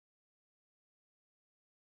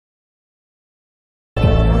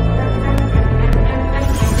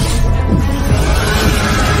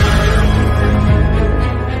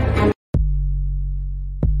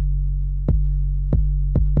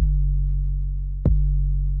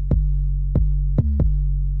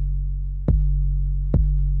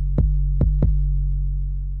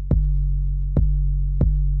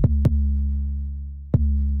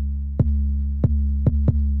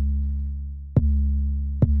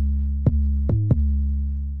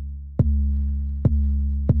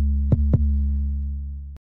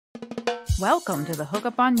Welcome to the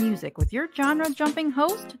Hookup on Music with your genre-jumping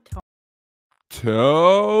host,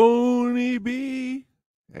 Tony B.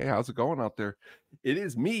 Hey, how's it going out there? It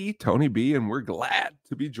is me, Tony B, and we're glad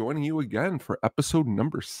to be joining you again for episode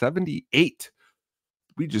number 78.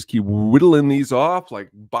 We just keep whittling these off, like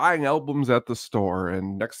buying albums at the store,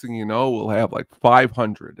 and next thing you know, we'll have like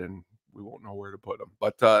 500, and we won't know where to put them.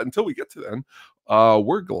 But until we get to then,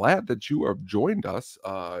 we're glad that you have joined us.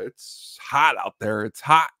 It's hot out there. It's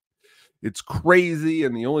hot. It's crazy,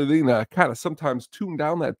 and the only thing that kind of sometimes tune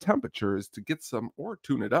down that temperature is to get some, or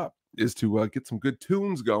tune it up, is to get some good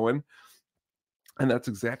tunes going. And that's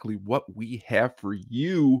exactly what we have for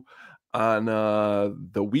you on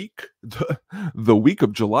the week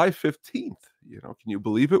of July 15th. You know, can you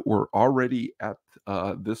believe it? We're already at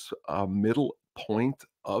this middle point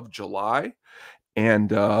of July, and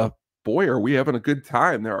boy, are we having a good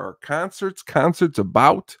time. There are concerts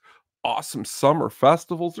about, awesome summer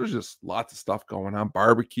festivals. There's just lots of stuff going on.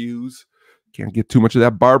 Barbecues. Can't get too much of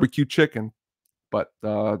that barbecue chicken. But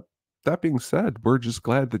that being said, we're just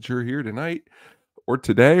glad that you're here tonight or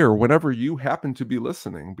today or whenever you happen to be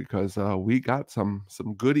listening, because we got some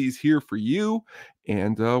goodies here for you,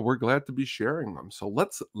 and we're glad to be sharing them. So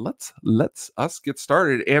let's us get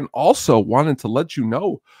started. And also wanted to let you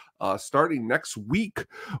know, starting next week,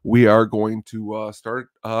 we are going to start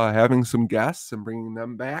having some guests and bringing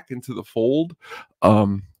them back into the fold.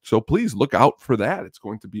 So please look out for that. It's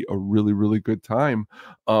going to be a really, really good time.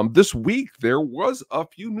 This week, there was a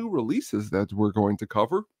few new releases that we're going to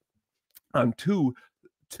cover on two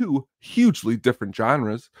hugely different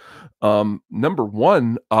genres. Number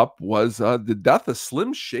one up was the death of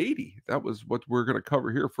Slim Shady. That was what we're going to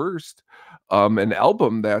cover here first. An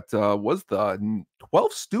album that was the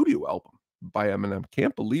 12th studio album by Eminem.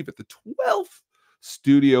 Can't believe it. The 12th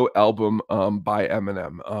studio album by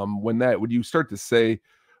Eminem. When you start to say,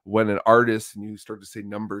 when an artist and you start to say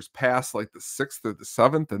numbers past like the 6th or the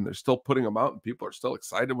 7th, and they're still putting them out and people are still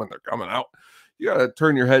excited when they're coming out, you got to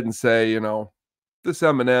turn your head and say, you know, this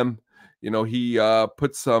Eminem, you know, he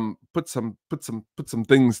put some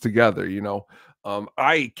things together. You know,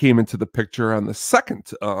 I came into the picture on the second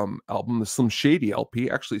album, the Slim Shady LP.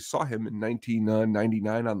 Actually saw him in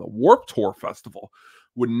 1999 on the Warped Tour Festival.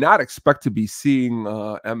 Would not expect to be seeing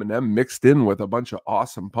Eminem mixed in with a bunch of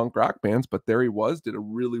awesome punk rock bands, but there he was. Did a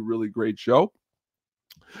really, really great show.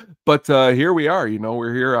 But here we are. You know,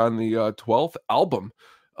 we're here on the 12th album.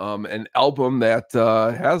 An album that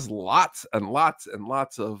has lots and lots and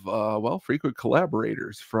lots of frequent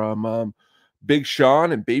collaborators, from Big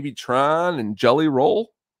Sean and Baby Tron and Jelly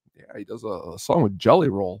Roll. Yeah, he does a song with Jelly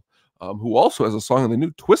Roll, who also has a song on the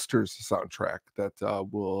new Twisters soundtrack that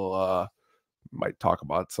we'll might talk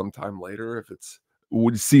about sometime later if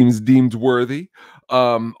seems deemed worthy.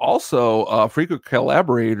 Also frequent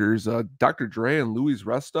collaborators, Dr. Dre and Louis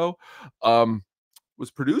Resto. Was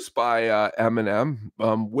produced by Eminem,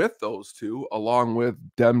 with those two, along with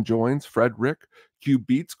Dem Joins, Frederick, Q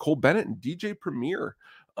Beats, Cole Bennett, and DJ Premier.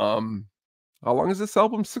 How long is this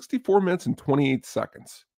album? 64 minutes and 28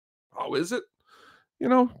 seconds. How is it? You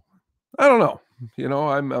know, I don't know. You know,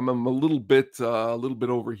 I'm a little bit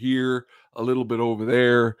over here, a little bit over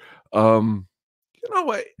there. You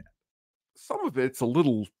know, some of it's a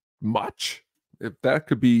little much, if that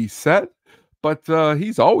could be said. But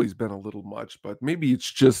he's always been a little much, but maybe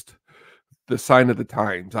it's just the sign of the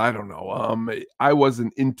times. I don't know. I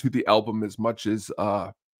wasn't into the album as much as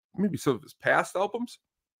maybe some of his past albums.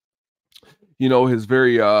 You know, his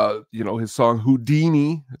his song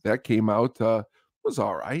Houdini that came out was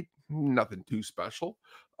all right. Nothing too special.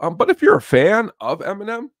 But if you're a fan of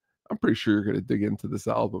Eminem, I'm pretty sure you're going to dig into this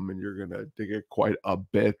album, and you're going to dig it quite a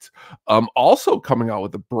bit. Also coming out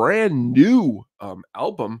with a brand new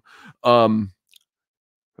album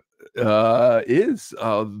is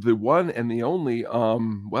the one and the only,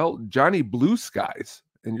 Johnny Blue Skies.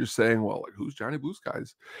 And you're saying, well, like, who's Johnny Blue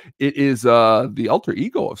Skies? It is the alter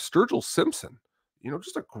ego of Sturgill Simpson. You know,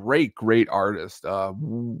 just a great, great artist.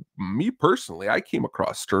 Me personally, I came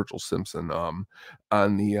across Sturgill Simpson on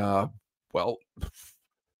the well,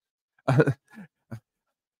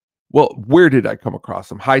 where did I come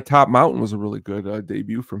across him? High Top Mountain was a really good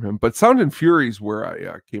debut from him. But Sound and Fury is where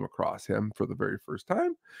I came across him for the very first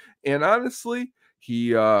time. And honestly,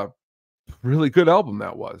 he really good album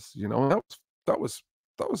that was. You know, that was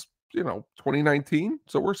 2019.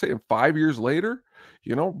 So we're saying 5 years later.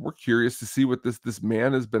 You know, we're curious to see what this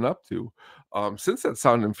man has been up to. Since that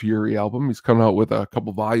Sound and Fury album, he's come out with a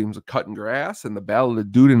couple volumes of Cutting Grass and the Ballad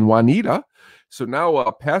of Dude and Juanita. So now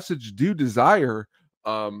Passage Due Desire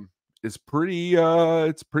is pretty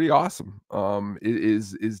it's pretty awesome. It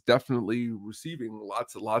is definitely receiving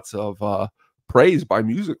lots of praise by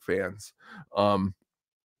music fans. Um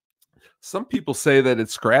some people say that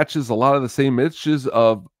it scratches a lot of the same itches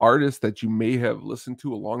of artists that you may have listened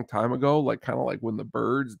to a long time ago, like kind of like when the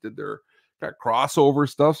Birds did their that crossover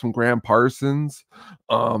stuff, some Graham Parsons,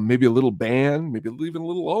 maybe a little band, maybe even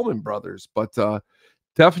little Allman Brothers. But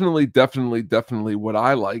definitely what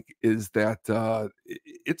I like is that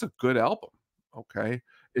it's a good album. Okay.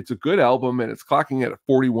 It's a good album and it's clocking at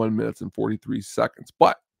 41 minutes and 43 seconds,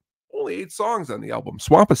 but only 8 songs on the album.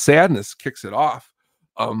 Swamp of Sadness kicks it off.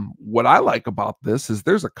 What I like about this is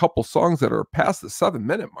there's a couple songs that are past the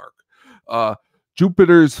 7-minute mark. Uh,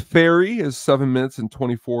 Jupiter's Fairy is 7 minutes and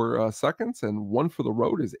 24 seconds, and One for the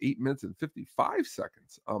Road is 8 minutes and 55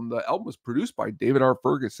 seconds. The album was produced by David R.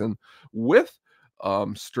 Ferguson with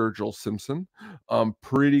Sturgill Simpson.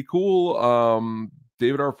 Pretty cool.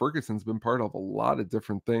 David R. Ferguson's been part of a lot of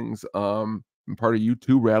different things. Been part of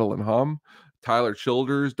U2, Rattle and Hum, Tyler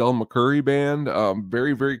Childers, Del McCurry Band.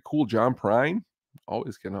 Very cool. John Prine.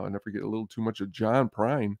 Always can never get a little too much of John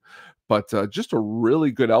Prine, but just a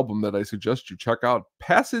really good album that I suggest you check out.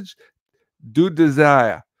 Passage du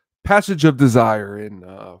Desire. Passage of Desire, in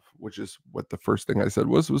which is what the first thing I said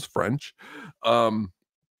was French. But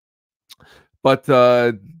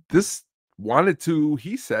this wanted to,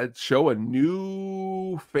 he said, show a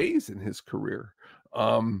new phase in his career.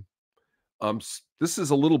 This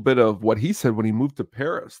is a little bit of what he said when he moved to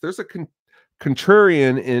Paris. There's a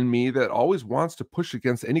contrarian in me that always wants to push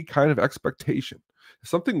against any kind of expectation. If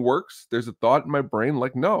something works, there's a thought in my brain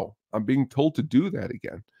like, no, I'm being told to do that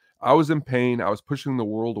again. I was in pain. I was pushing the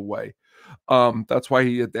world away. That's why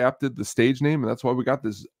he adapted the stage name, and that's why we got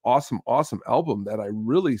this awesome album that I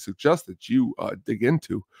really suggest that you dig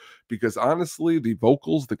into, because honestly, the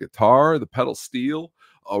vocals, the guitar, the pedal steel,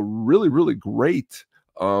 really great.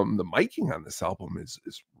 The miking on this album is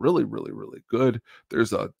really good.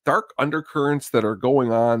 There's a dark undercurrents that are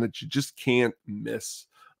going on that you just can't miss.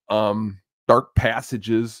 Dark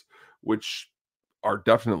passages, which are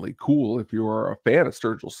definitely cool if you are a fan of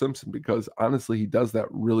Sturgill Simpson, because honestly, he does that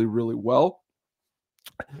really well.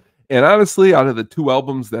 And honestly, out of the 2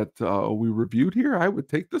 albums that we reviewed here, I would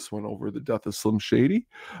take this one over The Death of Slim Shady.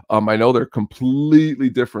 I know they're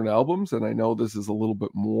completely different albums, and I know this is a little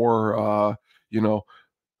bit more,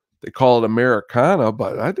 they call it Americana,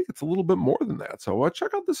 but I think it's a little bit more than that. So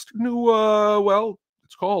check out this new,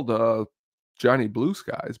 it's called Johnny Blue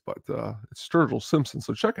Skies, but it's Sturgill Simpson.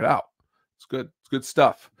 So check it out. It's good. It's good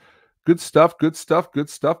stuff. Good stuff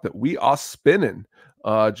that we are spinning.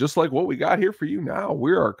 Just like what we got here for you now.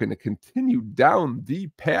 We are going to continue down the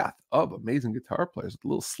path of amazing guitar players with a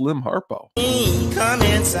little Slim Harpo. Come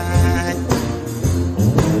inside.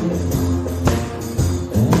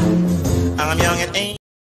 I'm young and ain't.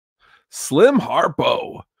 Slim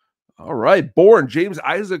Harpo. All right. Born James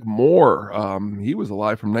Isaac Moore. He was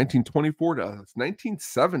alive from 1924 to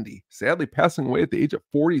 1970, sadly passing away at the age of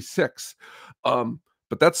 46.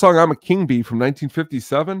 But that song I'm a King Bee from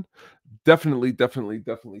 1957 definitely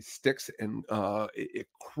sticks, and it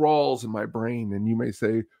crawls in my brain. And you may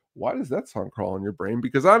say, why does that song crawl in your brain?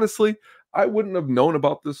 Because honestly, I wouldn't have known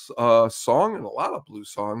about this song and a lot of blues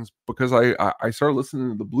songs because I started listening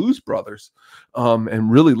to the Blues Brothers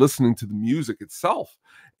and really listening to the music itself.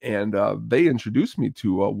 And they introduced me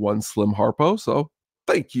to one Slim Harpo. So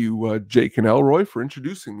thank you, Jake and Elroy, for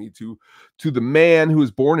introducing me to the man who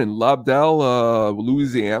was born in Lobdell,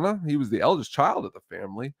 Louisiana. He was the eldest child of the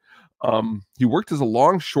family. He worked as a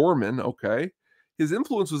longshoreman. Okay. His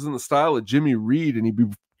influence was in the style of Jimmy Reed, and he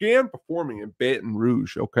began performing in Baton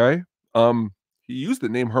Rouge. Okay. He used the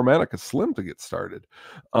name Harmonica Slim to get started.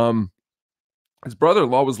 His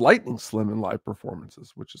brother-in-law was Lightning Slim in live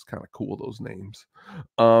performances, which is kind of cool, those names.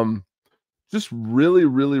 Just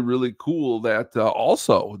really cool that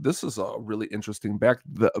also, this is a really interesting fact,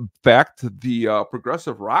 the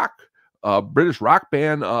progressive rock, British rock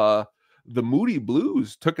band, the Moody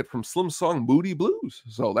Blues took it from Slim's song Moody Blues.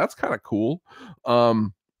 So that's kind of cool.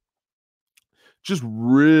 Just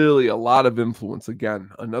really a lot of influence. Again,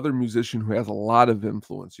 another musician who has a lot of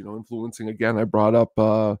influence, influencing, again, I brought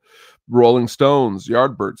up Rolling Stones,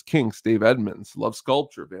 Yardbirds, Kinks, Dave Edmunds, Love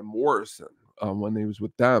Sculpture, Van Morrison, when he was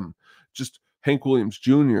with them, just Hank Williams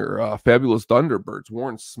Jr., Fabulous Thunderbirds,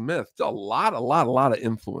 Warren Smith, a lot of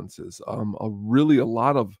influences. A really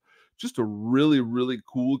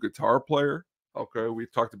cool guitar player. Okay,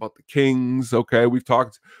 we've talked about the Kings. Okay, we've been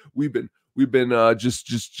just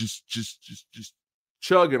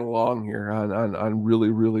chugging along here on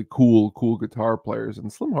really cool guitar players,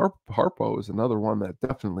 and Slim Harpo is another one that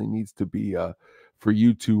definitely needs to be for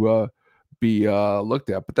you to be looked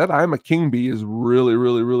at. But that I'm a King Bee is really,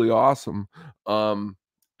 really, really awesome. Um,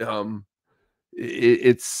 um,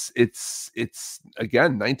 it's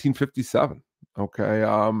again 1957. Okay,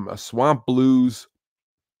 a swamp blues,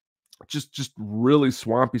 just really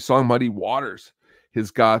swampy song. Muddy Waters has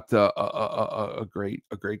got a great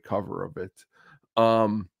cover of it.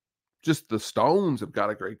 Um, just the Stones have got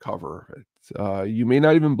a great cover of it. You may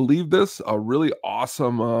not even believe this, a really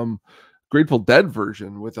awesome Grateful Dead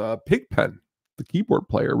version with Pigpen, the keyboard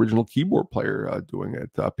player, original keyboard player, doing it.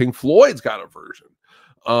 Pink Floyd's got a version.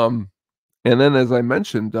 And then, as I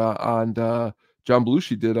mentioned, on John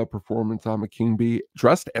Belushi did a performance on a King Bee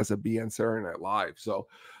dressed as a bee on Saturday Night Live. So,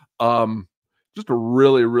 just a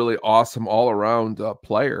really, really awesome all around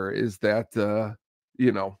player is that,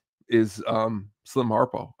 is Slim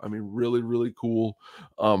Harpo. I mean, really, really cool,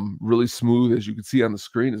 really smooth, as you can see on the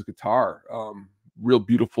screen, his guitar. Real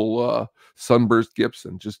beautiful sunburst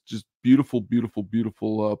Gibson, just beautiful, beautiful,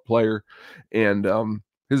 beautiful player. And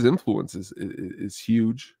his influence is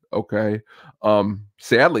huge. Okay.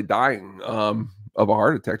 Sadly dying of a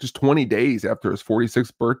heart attack just 20 days after his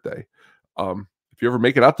 46th birthday. If you ever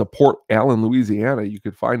make it out to Port Allen, Louisiana, you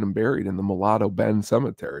could find him buried in the Mulatto Bend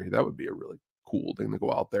Cemetery. That would be a really cool thing to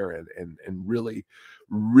go out there and really,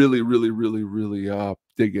 really, really, really, really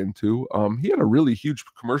dig into. He had a really huge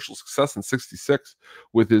commercial success in '66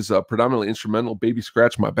 with his predominantly instrumental "Baby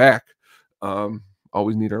Scratch My Back."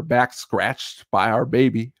 Always need our back scratched by our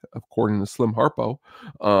baby, according to Slim Harpo.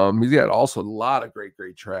 He's got also a lot of great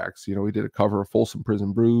tracks. You know, he did a cover of Folsom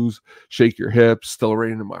Prison Blues, Shake Your Hips, Still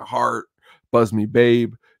Raining in My Heart, Buzz Me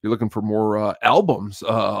Babe. You're looking for more albums.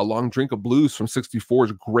 A Long Drink of Blues from '64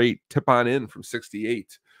 is great. Tip On In from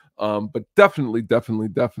 '68. But definitely,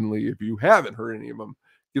 if you haven't heard any of them,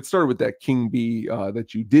 get started with that King Bee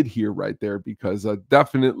that you did hear right there, because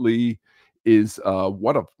definitely is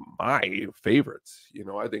one of my favorites. You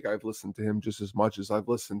know, I think I've listened to him just as much as I've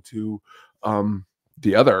listened to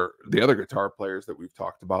the other guitar players that we've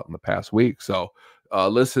talked about in the past week. So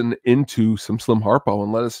listen into some Slim Harpo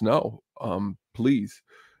and let us know, please.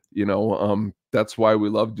 You know, that's why we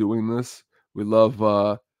love doing this. We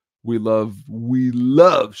love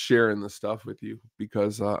sharing this stuff with you,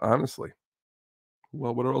 because honestly,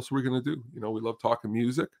 well, what else are we going to do? You know, we love talking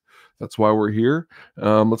music. That's why we're here.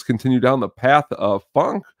 Let's continue down the path of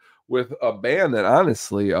funk with a band that,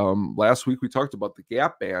 honestly, last week we talked about the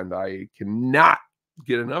Gap Band. I cannot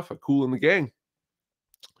get enough of Kool and The Gang.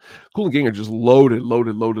 Kool and The Gang are just loaded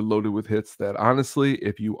with hits that, honestly,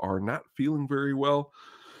 if you are not feeling very well,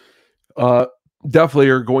 definitely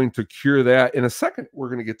are going to cure that. In a second, we're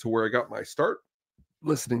going to get to where I got my start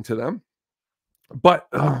listening to them. But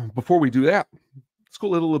before we do that, let's go a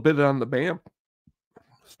little bit on the band.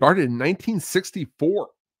 Started in 1964.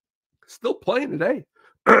 Still playing today.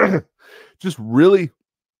 Just really,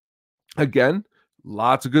 again,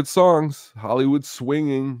 lots of good songs. Hollywood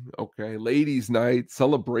Swinging, okay, Ladies Night,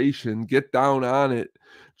 Celebration, Get Down on It,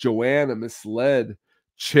 Joanna, Misled,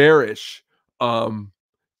 Cherish.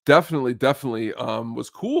 Definitely was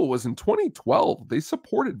cool. Was in 2012. They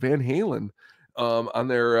supported Van Halen on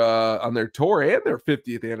their tour and their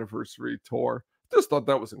 50th anniversary tour. Just thought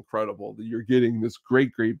that was incredible that you're getting this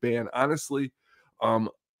great band. Honestly,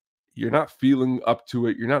 you're not feeling up to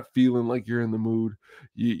it. You're not feeling like you're in the mood.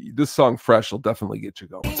 This song Fresh will definitely get you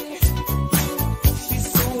going.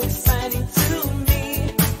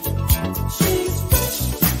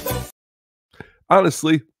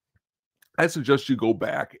 Honestly, I suggest you go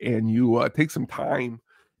back and you take some time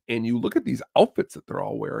and you look at these outfits that they're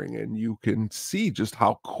all wearing, and you can see just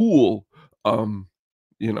how cool,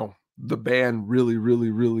 you know, the band really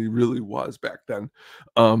was back then.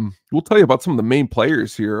 We'll tell you about some of the main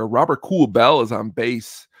players here. Robert Cool Bell is on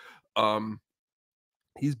bass.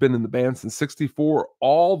 He's been in the band since '64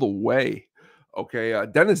 all the way. Okay,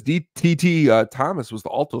 Dennis D.T. Thomas was the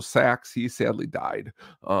alto sax. He sadly died.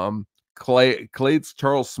 Clade's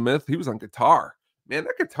Charles Smith, he was on guitar. Man,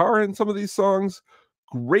 that guitar in some of these songs,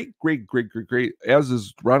 great. As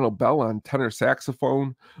is Ronald Bell on tenor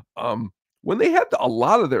saxophone. When they had a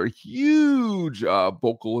lot of their huge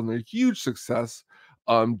vocal and their huge success,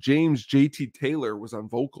 James J.T. Taylor was on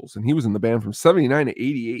vocals, and he was in the band from '79 to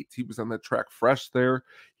 '88. He was on that track Fresh there.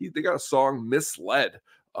 They got a song Misled.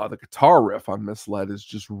 The guitar riff on Misled is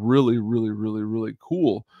just really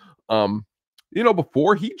cool. You know,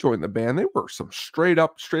 before he joined the band, they were some straight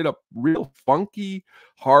up, real funky,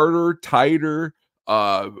 harder, tighter,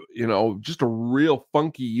 you know, just a real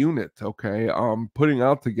funky unit. Okay. Putting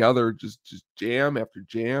out together just jam after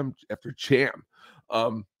jam after jam.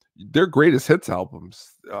 Their greatest hits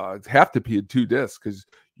albums have to be in 2 discs, because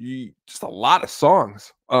just a lot of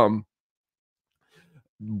songs.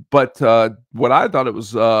 But what I thought it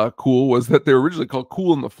was cool was that they were originally called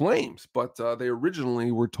Kool and The Flames, but they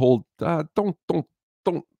originally were told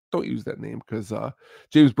don't use that name because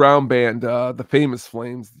James Brown band, the Famous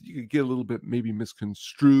Flames, you could get a little bit maybe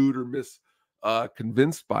misconstrued or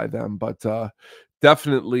convinced by them, but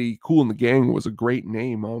definitely Kool and the Gang was a great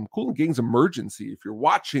name. Kool and the Gang's Emergency. If you're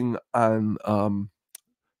watching on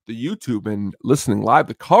the YouTube and listening live,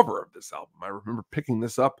 the cover of this album, I remember picking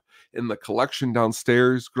this up in the collection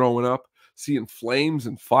downstairs growing up, seeing flames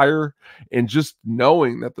and fire, and just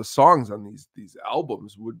knowing that the songs on these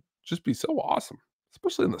albums would just be so awesome,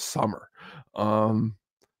 especially in the summer.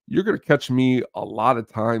 You're gonna catch me a lot of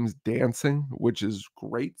times dancing, which is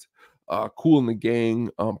great. Kool and the Gang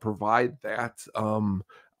provide that.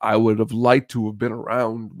 I would have liked to have been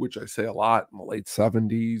around, which I say a lot, in the late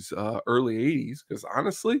 70s, early 80s, because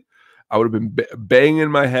honestly, I would have been banging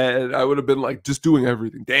my head. I would have been like just doing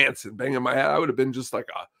everything, dancing, banging my head. I would have been just like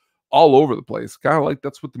all over the place. Kind of like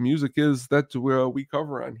that's what the music is that we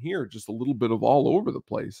cover on here, just a little bit of all over the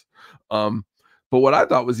place. But what I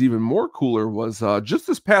thought was even more cooler was just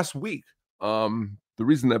this past week. The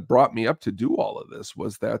reason that brought me up to do all of this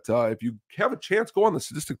was that if you have a chance, go on the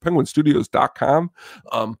sadisticpenguinstudios.com.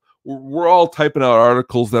 We're all typing out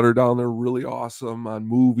articles that are down there really awesome on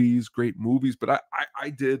movies, great movies. But I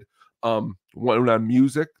did one on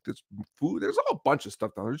music. There's food. There's a whole bunch of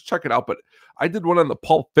stuff down there. Just check it out. But I did one on the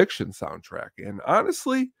Pulp Fiction soundtrack. And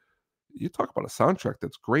honestly, you talk about a soundtrack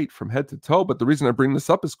that's great from head to toe. But the reason I bring this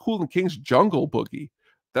up is Kool and the King's Jungle Boogie.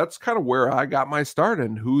 That's kind of where I got my start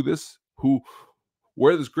and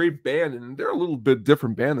where this great band, and they're a little bit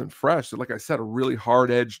different band than Fresh. So like I said, a really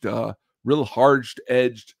hard-edged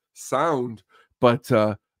sound. But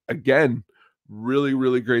again, really,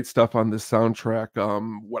 really great stuff on this soundtrack.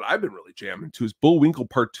 What I've been really jamming to is Bullwinkle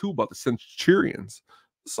Part 2 about the Centurions.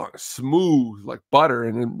 The song is smooth like butter,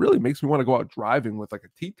 and it really makes me want to go out driving with like a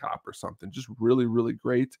T-top or something. Just really, really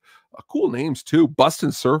great. Cool names too.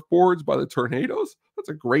 Bustin' Surfboards by the Tornadoes. That's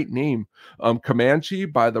a great name. Comanche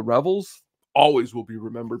by the Rebels. Always will be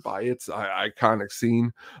remembered by its iconic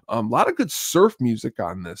scene. A lot of good surf music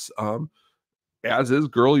on this. As is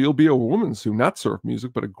Girl, You'll Be a Woman Soon. Not surf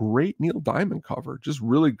music, but a great Neil Diamond cover. Just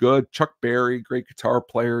really good. Chuck Berry, great guitar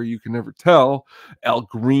player. You can never tell. Al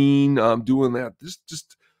Green doing that.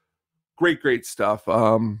 Just great stuff.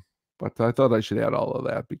 But I thought I should add all of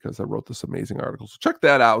that because I wrote this amazing article. So check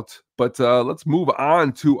that out. But let's move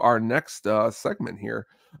on to our next segment here.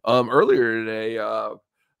 Earlier today,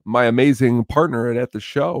 my amazing partner at the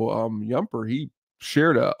show, Yumper, he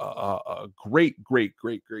shared a great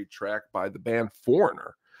track by the band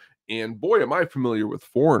Foreigner. And boy, am I familiar with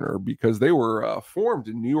Foreigner because they were formed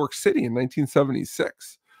in New York City in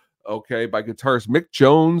 1976. Okay, by guitarist Mick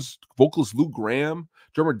Jones, vocalist Lou Gramm,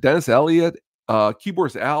 drummer Dennis Elliott,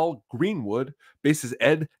 keyboards Al Greenwood, bassist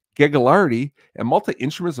Ed Gagliardi, and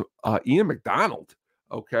multi-instruments Ian McDonald.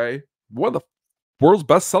 Okay, one of the world's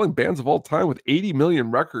best-selling bands of all time with 80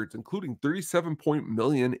 million records, including 37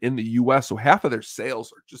 million in the U.S. So half of their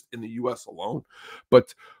sales are just in the U.S. alone.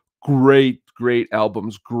 But great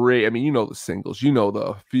albums. Great. I mean, you know the singles. You know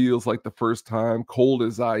the Feels Like the First Time, Cold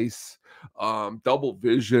as Ice, Double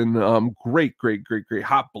Vision. Great.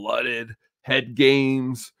 Hot Blooded, Head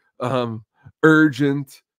Games,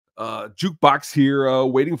 Urgent, Jukebox Hero,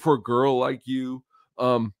 Waiting for a Girl Like You,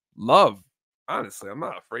 Love. Honestly, I'm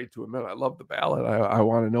not afraid to admit I love the ballad. I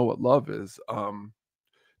want to know what love is.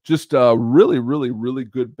 Just a really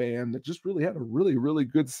good band that just really had a really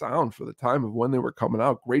good sound for the time of when they were coming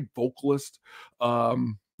out. Great vocalist,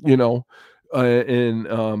 in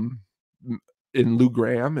Lou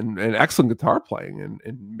Gramm and excellent guitar playing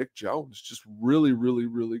and Mick Jones. Just really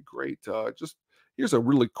great. Just here's a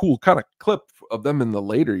really cool kind of clip of them in the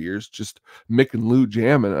later years. Just Mick and Lou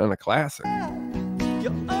jamming on a classic.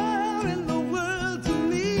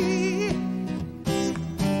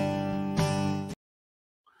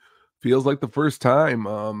 Feels Like the First Time.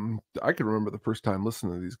 I can remember the first time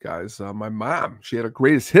listening to these guys. My mom, she had a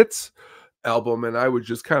greatest hits album, and I would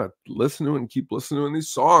just kind of listen to it and keep listening to these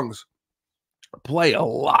songs. Play a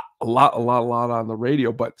lot on the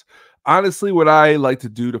radio. But honestly, what I like to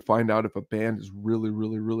do to find out if a band is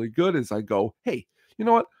really good is I go, hey, you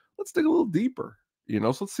know what? Let's dig a little deeper. So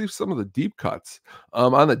let's see some of the deep cuts.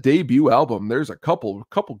 On the debut album, there's a couple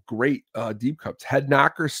great deep cuts. Head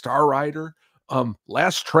Knocker, Star Rider.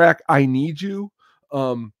 Last track, I Need You.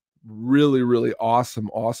 Really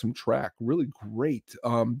awesome track. Really great.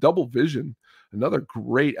 Double Vision, another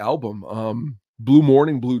great album. Blue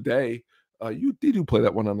Morning, Blue Day. You do play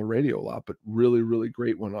that one on the radio a lot, but really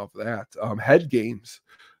great one off that. Head Games,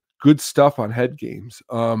 good stuff on Head Games.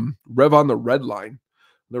 Rev on the Red Line.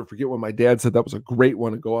 I'll never forget when my dad said that was a great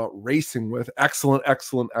one to go out racing with. Excellent,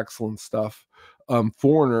 excellent, excellent stuff.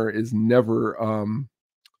 Foreigner is never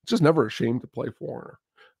just never ashamed to play Foreigner.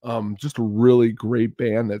 Just a really great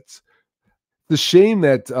band. That's the shame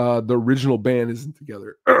that the original band isn't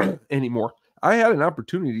together anymore. I had an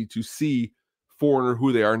opportunity to see Foreigner,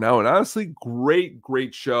 who they are now, and honestly,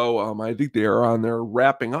 great show. I think they are on there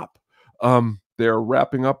wrapping up. They're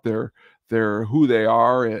wrapping up their who they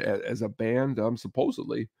are as a band,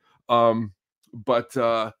 supposedly. But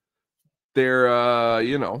they're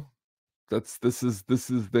this is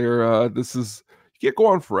their you can't go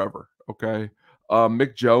on forever. Okay.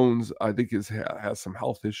 Mick Jones, I think, has some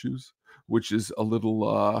health issues, which is a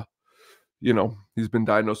little he's been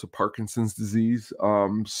diagnosed with Parkinson's disease.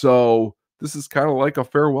 So this is kind of like a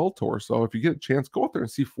farewell tour. So if you get a chance, go out there and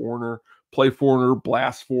see Foreigner, play Foreigner,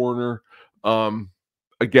 blast Foreigner.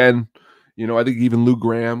 Again, I think even Lou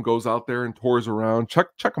Gramm goes out there and tours around.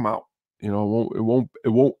 Check them out. It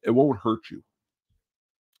won't hurt you.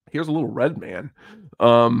 Here's a little Redman.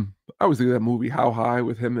 I always think of that movie How High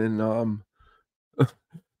with him and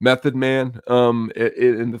Method Man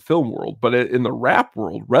in the film world, but in the rap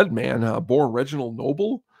world, Redman, born Reginald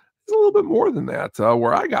Noble, is a little bit more than that.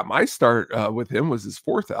 Where I got my start with him was his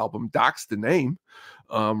fourth album, Doc's the Name,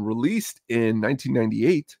 released in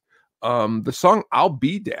 1998. The song I'll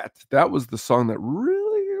Be that was the song that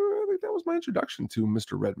that was my introduction to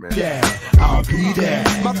Mr. Redman. Yeah, I'll be there.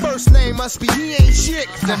 My first name must be He Ain't Shit.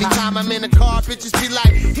 Every time I'm in the car, bitches be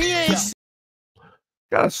like, he ain't shit.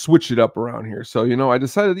 Gotta switch it up around here. So, I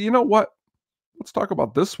decided, what? Let's talk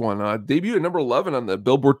about this one. Debuted at number 11 on the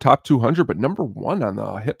Billboard Top 200, but number 1 on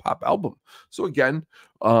the hip hop album. So again,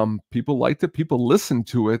 people liked it. People listened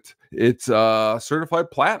to it. It's certified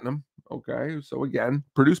platinum. Okay. So again,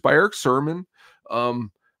 produced by Eric Sermon.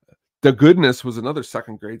 The Goodness was another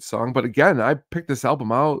second grade song. But again, I picked this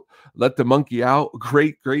album out. Let the Monkey Out.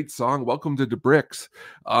 Great song. Welcome to the Bricks.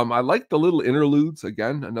 I like the little interludes.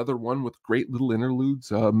 Again, another one with great little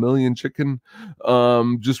interludes. Million Chicken.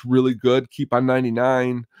 Just really good. Keep on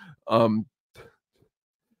 99.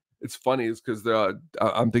 It's funny is because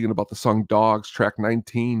I'm thinking about the song Dogs, track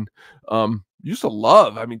 19. Used to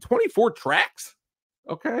love. 24 tracks.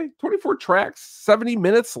 Okay. 24 tracks, 70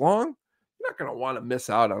 minutes long. You're not going to want to miss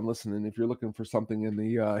out on listening if you're looking for something in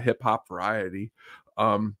the hip hop variety.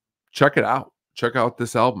 Check it out. Check out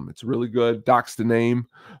this album. It's really good. Doc's the Name.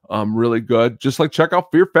 Really good. Just like check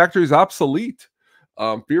out Fear Factory's Obsolete.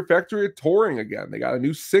 Fear Factory are touring again. They got a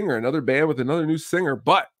new singer, another band with another new singer,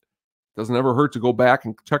 but doesn't ever hurt to go back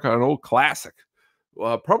and check out an old classic.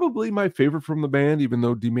 Probably my favorite from the band, even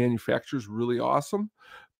though Demanufacture is really awesome.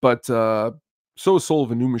 But so is Soul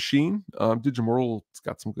of a New Machine. Digimortal's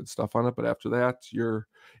got some good stuff on it, but after that, you're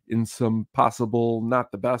in some possible not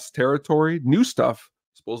the best territory. New stuff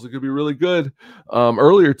supposedly could be really good.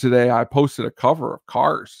 Earlier today, I posted a cover of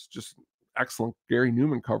Cars, just excellent Gary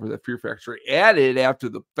Newman cover that Fear Factory added after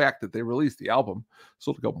the fact that they released the album.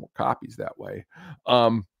 Sold a couple more copies that way.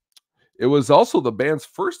 It was also the band's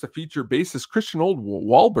first to feature bassist Christian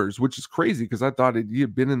Walbers, which is crazy because I thought he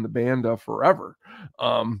had been in the band forever.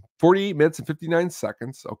 48 minutes and 59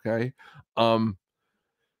 seconds. Okay.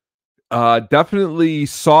 Definitely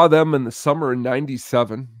saw them in the summer in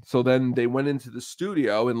 97. So then they went into the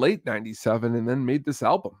studio in late 97 and then made this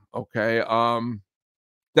album. Okay.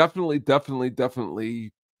 Definitely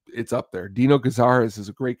it's up there. Dino Gazzarez is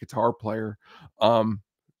a great guitar player.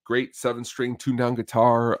 Great 7-string tuned down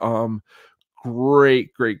guitar. Great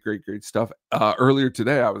stuff. Earlier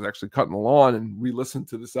today, I was actually cutting the lawn and re-listened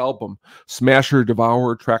to this album. Smasher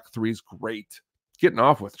Devourer, track 3 is great. Getting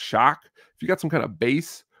off with Shock. If you got some kind of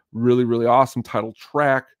bass, really awesome title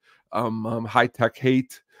track. High Tech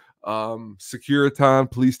Hate.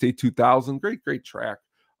 Securiton, Police State 2000. Great track.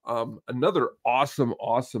 Another awesome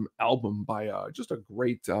album by just a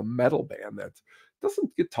great metal band that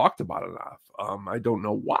doesn't get talked about enough. I don't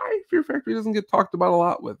know why Fear Factory doesn't get talked about a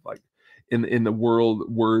lot with like in the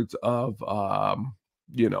words of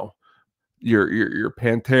your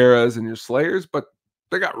Panteras and your Slayers, but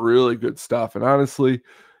they got really good stuff. And honestly,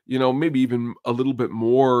 maybe even a little bit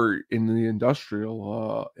more in the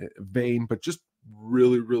industrial vein, but just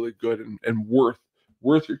really good and worth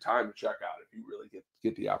your time to check out if you really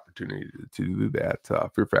get the opportunity to do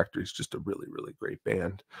that. Fear Factory is just a really great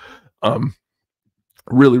band.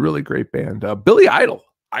 Really great band. Billy Idol,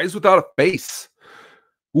 Eyes Without a Face.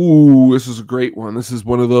 Ooh, this is a great one. This is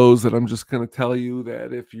one of those that I'm just going to tell you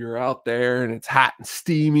that if you're out there and it's hot and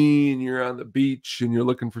steamy and you're on the beach and you're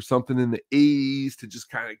looking for something in the 80s to just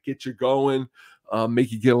kind of get you going,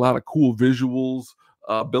 make you get a lot of cool visuals,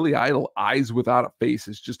 Billy Idol, Eyes Without a Face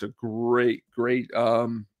is just a great great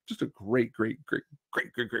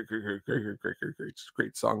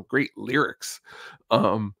song, great lyrics,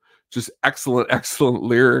 just excellent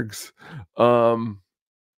lyrics.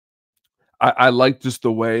 I like just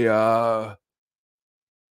the way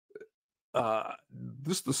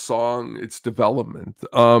just the song, its development.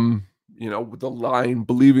 With the line,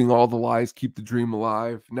 believing all the lies keep the dream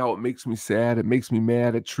alive. Now it makes me sad, it makes me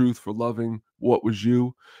mad at truth for loving what was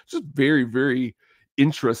you. Just very, very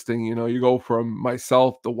interesting. You go from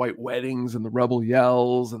myself, the white weddings and the rebel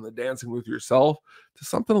yells and the dancing with yourself to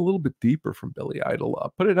something a little bit deeper from Billy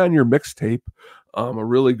Idol. Put it on your mixtape. A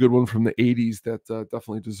really good one from the 80s that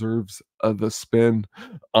definitely deserves the spin.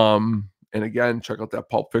 And again, check out that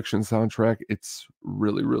Pulp Fiction soundtrack. It's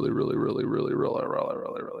really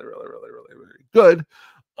good.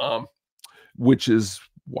 Which is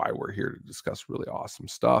why we're here to discuss really awesome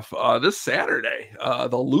stuff. This Saturday, the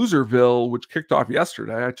Loserville, which kicked off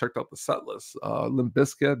yesterday, I checked out the set list. Limp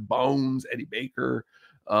Bizkit, Bones, Eddie Baker,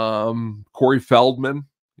 Corey Feldman.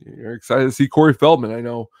 You're excited to see Corey Feldman. I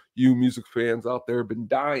know you music fans out there have been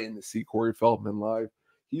dying to see Corey Feldman live.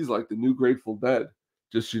 He's like the new Grateful Dead.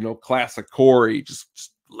 Just, classic Corey,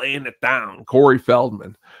 just laying it down, Corey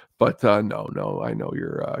Feldman. But no, I know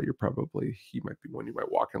you're probably, he might be one you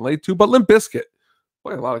might walk in late to. But Limp Bizkit,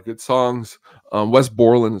 play a lot of good songs. Wes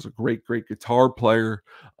Borland is a great guitar player.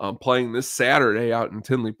 Playing this Saturday out in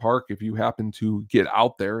Tinley Park. If you happen to get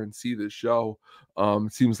out there and see this show,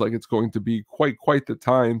 it seems like it's going to be quite the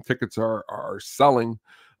time. Tickets are selling.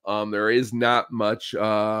 There is not much.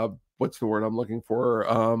 What's the word I'm looking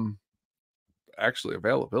for? Actually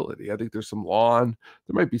availability. I think there's some lawn.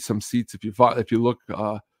 There might be some seats if you look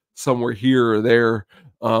somewhere here or there.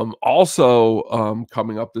 Also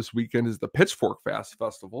coming up this weekend is the Pitchfork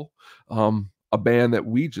Festival. A band that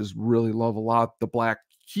we just really love a lot. The Black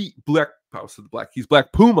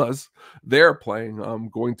Pumas. They're playing.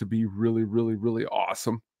 Going to be really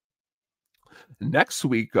awesome. Next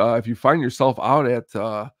week, if you find yourself out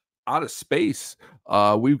at out of space,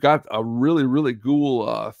 we've got a really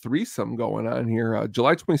cool threesome going on here.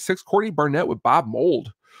 July 26th, Courtney Barnett with Bob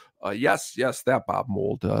Mould. Yes, that Bob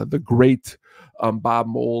Mould, the great Bob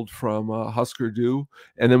Mould from Husker Du.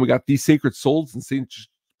 And then we got These Sacred Souls in St.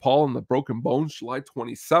 Paul and the Broken Bones, July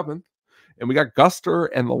 27th. And we got Guster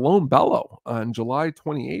and the Lone Bellow on July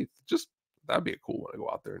 28th. Just, that'd be a cool one to go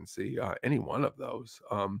out there and see any one of those.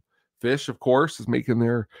 Phish, of course, is making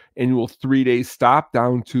their annual 3-day stop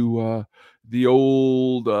down to the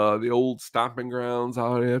old stomping grounds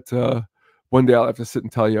out at. One day I'll have to sit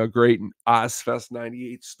and tell you a great Ozfest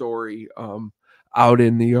 '98 story out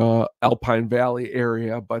in the Alpine Valley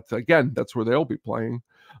area. But again, that's where they'll be playing.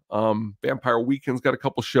 Vampire Weekend's got a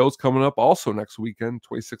couple shows coming up also next weekend,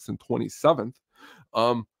 26th and 27th.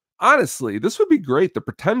 Honestly, this would be great. The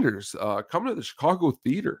Pretenders coming to the Chicago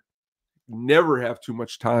Theater. Never have too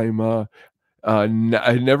much time. I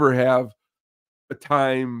never have a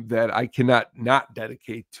time that I cannot not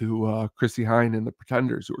dedicate to Chrissy Hine and the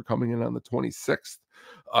Pretenders, who are coming in on the 26th.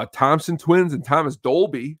 Thompson Twins and Thomas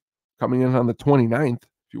Dolby coming in on the 29th,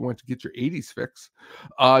 if you want to get your 80s fix.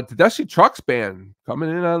 Tedeschi Trucks Band coming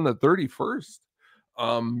in on the 31st.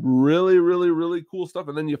 Really cool stuff.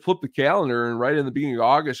 And then you flip the calendar, and right in the beginning of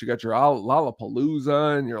August, you got your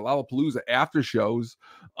Lollapalooza and your Lollapalooza after shows.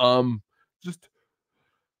 Just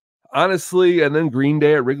honestly, and then Green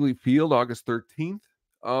Day at Wrigley Field, August 13th.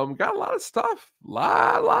 Got a lot of stuff.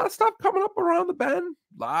 Lot of stuff coming up around the bend.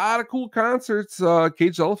 A lot of cool concerts.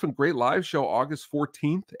 Caged Elephant, great live show, August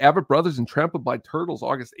 14th. Abbott Brothers and Trampled by Turtles,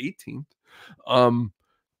 August 18th.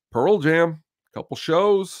 Pearl Jam, couple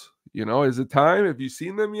shows. Is it time? Have you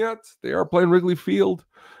seen them yet? They are playing Wrigley Field.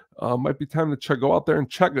 Might be time to go out there and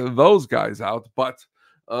check those guys out. But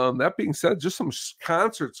that being said, just some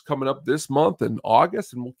concerts coming up this month in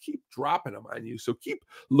August, and we'll keep dropping them on you. So keep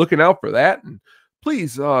looking out for that. And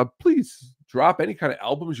please drop any kind of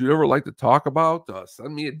albums you'd ever like to talk about.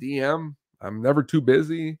 Send me a DM. I'm never too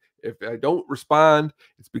busy. If I don't respond,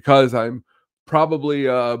 it's because I'm probably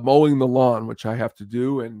mowing the lawn, which I have to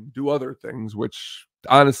do, and do other things, which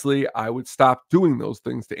honestly, I would stop doing those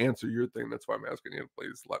things to answer your thing. That's why I'm asking you to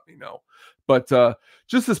please let me know. But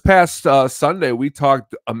just this past Sunday, we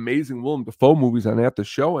talked amazing Willem Dafoe movies on At the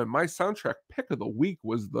Show, and my soundtrack pick of the week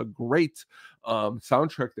was the great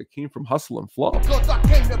soundtrack that came from Hustle and Flow.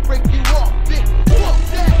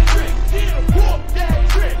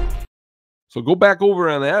 So go back over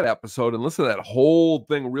on that episode and listen to that whole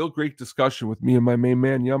thing. Real great discussion with me and my main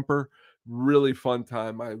man, Yumper. Really fun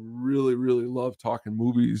time. I really love talking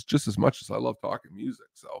movies just as much as I love talking music.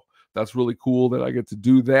 So that's really cool that I get to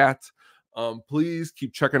do that. Please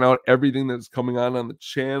keep checking out everything that's coming on the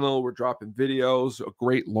channel. We're dropping videos, a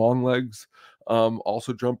great long legs.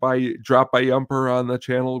 Also drop by Yumper on the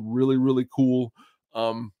channel. Really, really cool.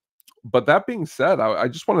 But that being said, I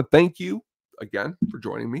just want to thank you again for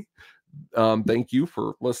joining me. Thank you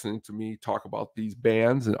for listening to me talk about these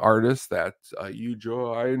bands and artists that you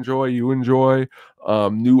enjoy, I enjoy, you enjoy.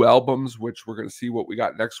 New albums, which we're going to see what we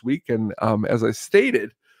got next week. And as I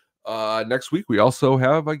stated, next week we also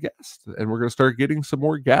have a guest, and we're going to start getting some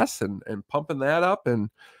more guests and pumping that up. And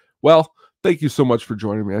well, thank you so much for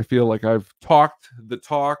joining me. I feel like I've talked the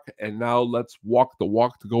talk, and now let's walk the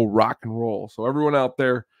walk to go rock and roll. So everyone out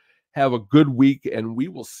there, have a good week, and we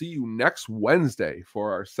will see you next Wednesday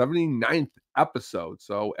for our 79th episode.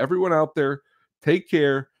 So everyone out there, take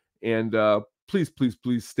care, and please, please,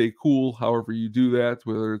 please stay cool however you do that,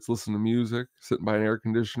 whether it's listening to music, sitting by an air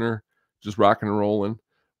conditioner, just rocking and rolling,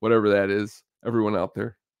 whatever that is. Everyone out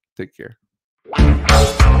there, take care.